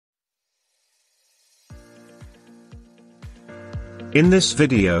In this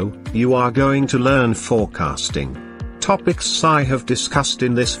video, you are going to learn forecasting. Topics I have discussed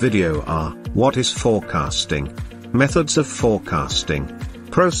in this video are: what is forecasting, methods of forecasting,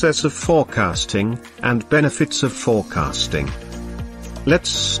 process of forecasting, and benefits of forecasting. Let's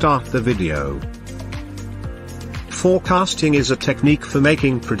start the video. Forecasting is a technique for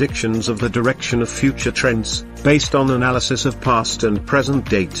making predictions of the direction of future trends, based on analysis of past and present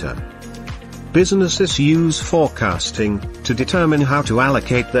data. Businesses use forecasting to determine how to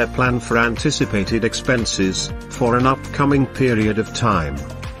allocate their plan for anticipated expenses for an upcoming period of time.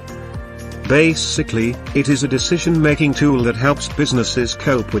 Basically, it is a decision-making tool that helps businesses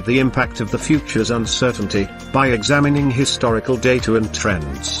cope with the impact of the future's uncertainty by examining historical data and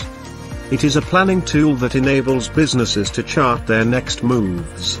trends. It is a planning tool that enables businesses to chart their next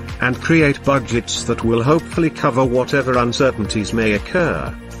moves and create budgets that will hopefully cover whatever uncertainties may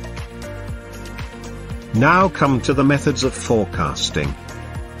occur. Now come to the methods of forecasting.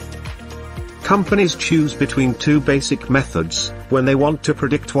 Companies choose between two basic methods when they want to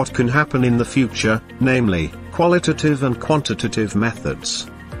predict what can happen in the future, namely, qualitative and quantitative methods.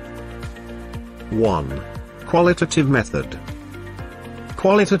 1. Qualitative method.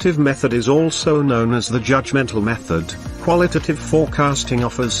 Qualitative method is also known as the judgmental method. Qualitative forecasting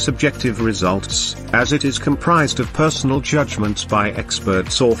offers subjective results, as it is comprised of personal judgments by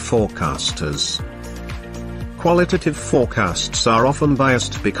experts or forecasters. Qualitative forecasts are often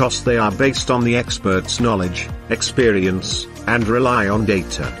biased because they are based on the expert's knowledge, experience, and rely on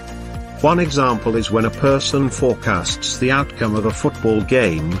data. One example is when a person forecasts the outcome of a football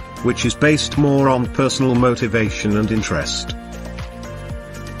game, which is based more on personal motivation and interest.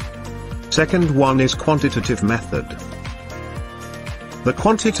 Second one is quantitative method. The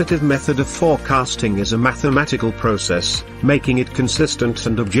quantitative method of forecasting is a mathematical process, making it consistent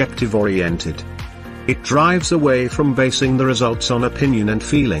and objective-oriented. It drives away from basing the results on opinion and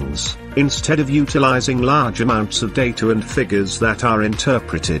feelings, instead of utilizing large amounts of data and figures that are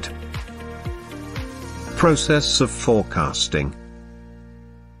interpreted. Process of forecasting.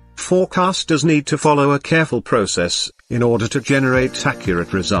 Forecasters need to follow a careful process in order to generate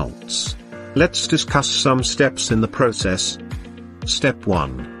accurate results. Let's discuss some steps in the process. Step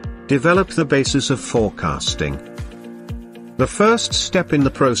 1. Develop the basis of forecasting. The first step in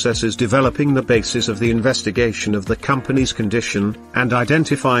the process is developing the basis of the investigation of the company's condition, and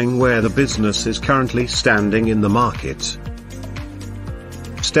identifying where the business is currently standing in the market.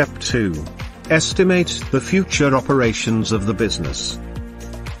 Step 2. Estimate the future operations of the business.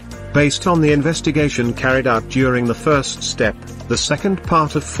 Based on the investigation carried out during the first step, the second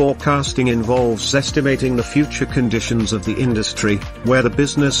part of forecasting involves estimating the future conditions of the industry where the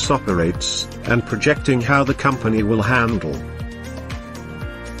business operates, and projecting how the company will handle.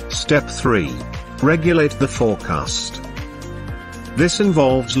 Step 3. Regulate the forecast. This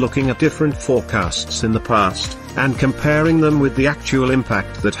involves looking at different forecasts in the past, and comparing them with the actual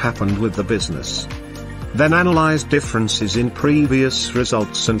impact that happened with the business. Then analyze differences in previous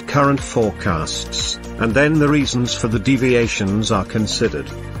results and current forecasts, and then the reasons for the deviations are considered.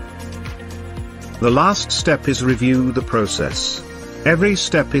 The last step is review the process. Every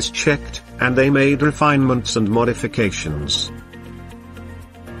step is checked, and they made refinements and modifications.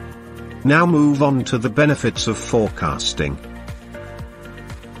 Now move on to the benefits of forecasting.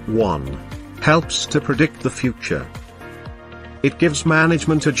 1. Helps to predict the future. It gives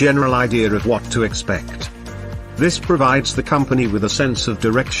management a general idea of what to expect. This provides the company with a sense of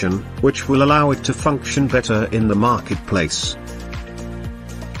direction, which will allow it to function better in the marketplace.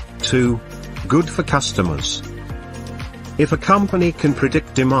 2. Good for customers. If a company can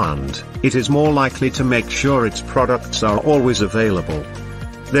predict demand, it is more likely to make sure its products are always available.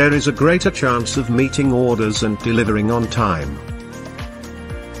 There is a greater chance of meeting orders and delivering on time.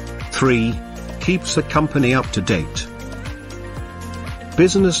 3. Keeps a company up to date.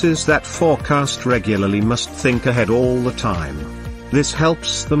 Businesses that forecast regularly must think ahead all the time. This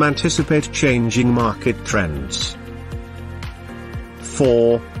helps them anticipate changing market trends.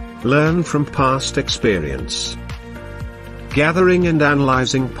 4. Learn from past experience. Gathering and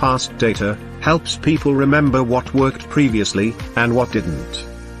analyzing past data helps people remember what worked previously and what didn't.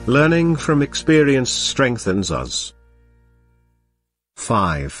 Learning from experience strengthens us.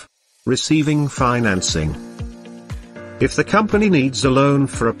 5. Receiving financing. If the company needs a loan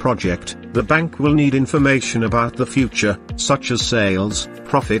for a project, the bank will need information about the future, such as sales,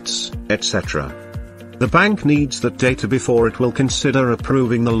 profits, etc. The bank needs that data before it will consider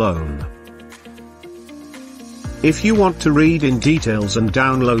approving the loan. If you want to read in details and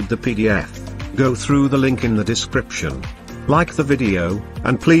download the PDF, go through the link in the description. Like the video,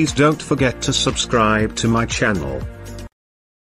 and please don't forget to subscribe to my channel.